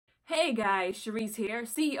Hey guys, Cherise here,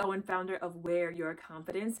 CEO and founder of Wear Your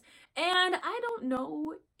Confidence. And I don't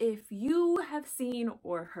know if you have seen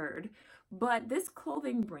or heard, but this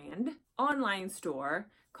clothing brand online store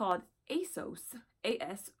called ASOS,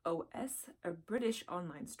 ASOS, a British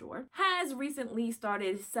online store, has recently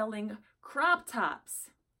started selling crop tops.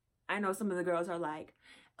 I know some of the girls are like,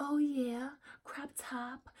 oh yeah, crop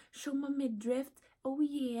top, show my midriff, oh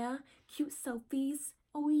yeah, cute selfies,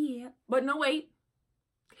 oh yeah. But no, wait.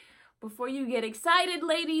 Before you get excited,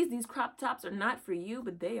 ladies, these crop tops are not for you,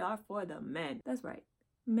 but they are for the men. That's right,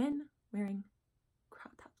 men wearing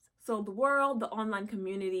crop tops. So the world, the online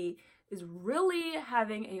community is really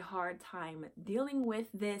having a hard time dealing with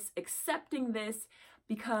this, accepting this,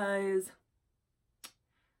 because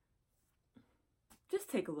just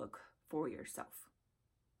take a look for yourself.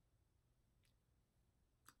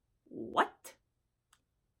 What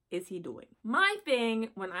is he doing? My thing,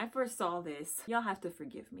 when I first saw this, y'all have to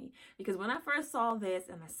forgive me, because when I first saw this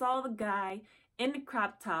and I saw the guy in the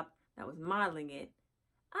crop top that was modeling it,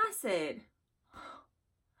 I said,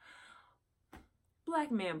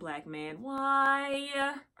 black man, why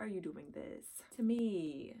are you doing this to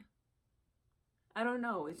me? I don't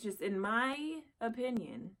know. It's just, in my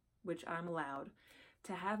opinion, which I'm allowed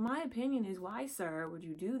to have my opinion, is why, sir, would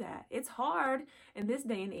you do that? It's hard in this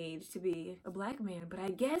day and age to be a black man, but I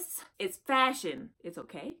guess it's fashion. It's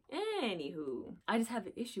okay. Anywho, I just have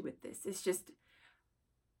an issue with this. It's just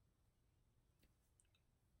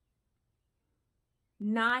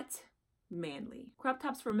not manly. Crop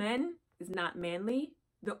tops for men is not manly.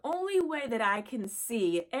 The only way that I can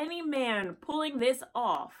see any man pulling this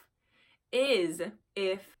off is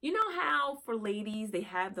if, you know how for ladies they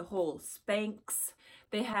have the whole Spanx,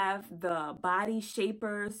 they have the body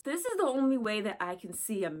shapers. This is the only way that I can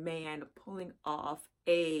see a man pulling off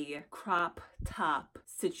a crop top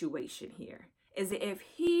situation here, is if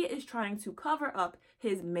he is trying to cover up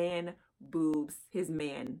his man boobs, his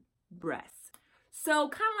man breasts. So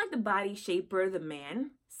kind of like the body shaper, the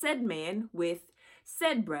man, said man with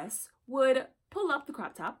said breasts would pull up the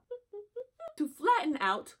crop top to flatten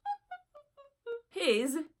out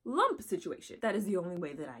his lump situation. That is the only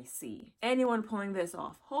way that I see anyone pulling this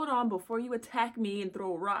off. Hold on, before you attack me and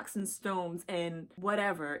throw rocks and stones and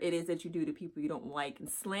whatever it is that you do to people you don't like and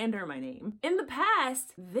slander my name. In the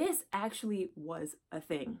past, this actually was a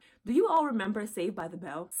thing. Do you all remember Saved by the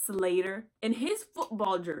Bell? Slater and his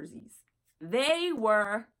football jerseys. They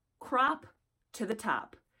were crop to the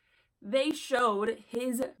top. They showed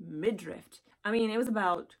his midriff. I mean, it was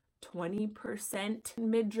about 20%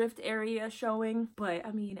 midriff area showing, but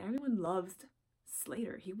I mean, everyone loves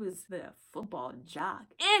Slater. He was the football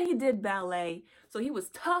jock and he did ballet, so he was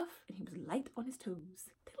tough and he was light on his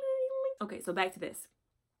toes. Okay, so back to this.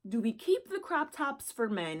 Do we keep the crop tops for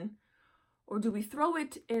men or do we throw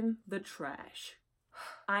it in the trash?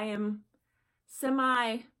 I'm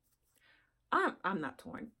not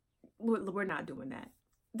torn. We're not doing that.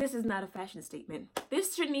 This is not a fashion statement.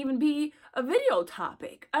 This shouldn't even be a video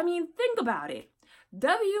topic. I mean, think about it.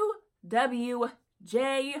 WWJW.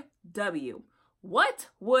 What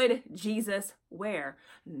would Jesus wear?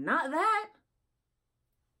 Not that.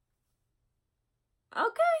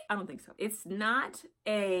 Okay. I don't think so. It's not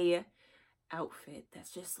a outfit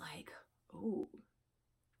that's just like, ooh,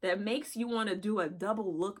 that makes you want to do a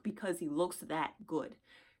double look because he looks that good.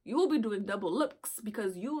 You will be doing double looks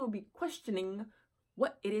because you will be questioning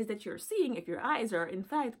what it is that you're seeing if your eyes are in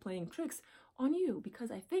fact playing tricks on you, because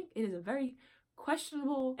I think it is a very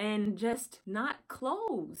questionable and just not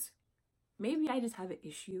clothes. Maybe I just have an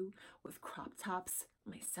issue with crop tops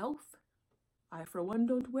myself. I, for one,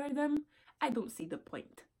 don't wear them. I don't see the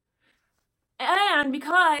point. And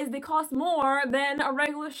because they cost more than a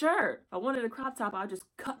regular shirt. If I wanted a crop top, I'll just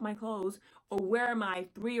cut my clothes or wear my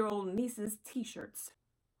 3-year-old niece's t-shirts.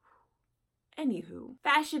 Anywho,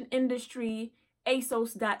 fashion industry,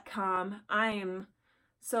 ASOS.com. I am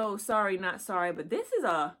so sorry, not sorry, but this is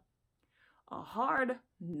a hard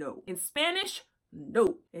no. In Spanish,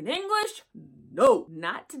 no. In English, no.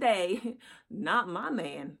 Not today. Not my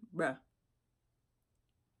man, bruh.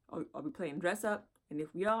 Are we playing dress up? And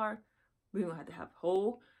if we are, we're gonna have to have a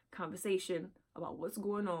whole conversation about what's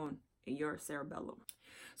going on in your cerebellum.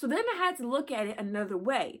 So then I had to look at it another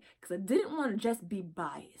way because I didn't want to just be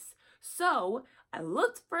biased. So I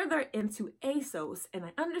looked further into ASOS and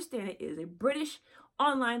I understand it is a British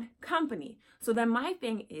online company. So then my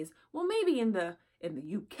thing is, well, maybe in the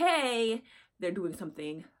UK, they're doing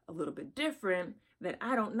something a little bit different that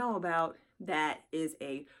I don't know about. That is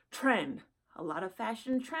a trend. A lot of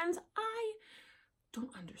fashion trends I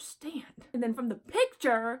don't understand. And then from the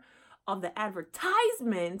picture of the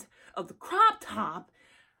advertisement of the crop top,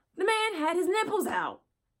 The man had his nipples out.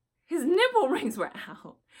 His nipple rings were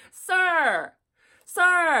out. Sir,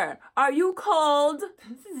 are you cold?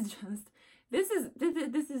 This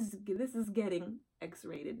is getting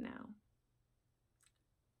X-rated now.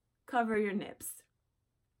 Cover your nips.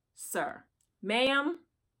 Sir, ma'am,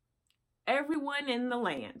 everyone in the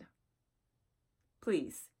land,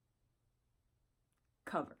 please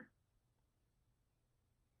cover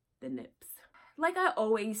the nips. Like I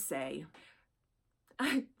always say,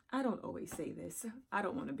 I don't always say this. I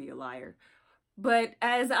don't want to be a liar. But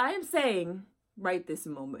as I am saying right this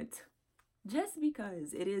moment, just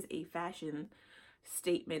because it is a fashion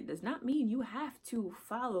statement does not mean you have to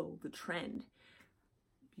follow the trend.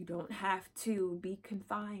 You don't have to be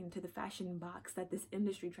confined to the fashion box that this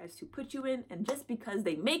industry tries to put you in. And just because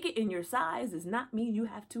they make it in your size does not mean you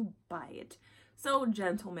have to buy it. So,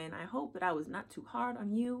 gentlemen, I hope that I was not too hard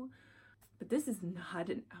on you. But this is not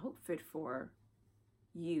an outfit for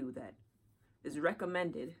you that is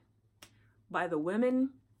recommended by the women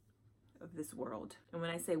of this world. And when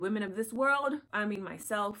I say women of this world, I mean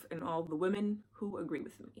myself and all the women who agree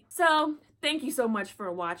with me. So, thank you so much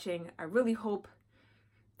for watching. I really hope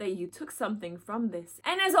that you took something from this.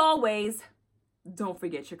 And as always, don't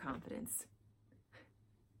forget your confidence.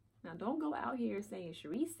 Now, don't go out here saying,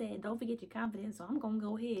 Sharice said, don't forget your confidence, so I'm going to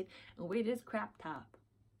go ahead and wear this crop top.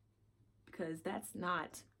 Because that's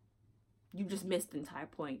not, you just missed the entire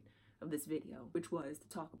point of this video, which was to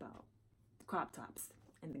talk about the crop tops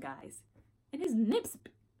and the guys and his nips.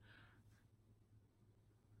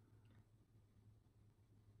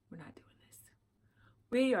 We're not doing this.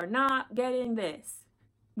 We are not getting this.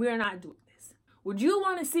 We are not doing this. Would you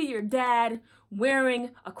want to see your dad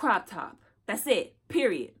wearing a crop top? That's it,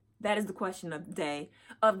 period. That is the question of the day,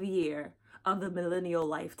 of the year, of the millennial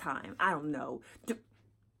lifetime. I don't know. Do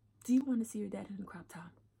you want to see your dad in a crop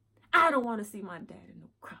top? I don't want to see my dad in a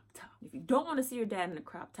crop top. If you don't want to see your dad in a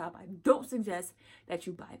crop top, I don't suggest that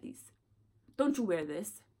you buy these. Don't you wear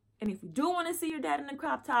this. And if you do want to see your dad in a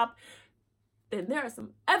crop top, then there are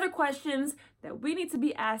some other questions that we need to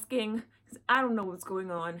be asking, because I don't know what's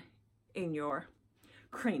going on in your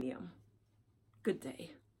cranium. Good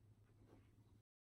day.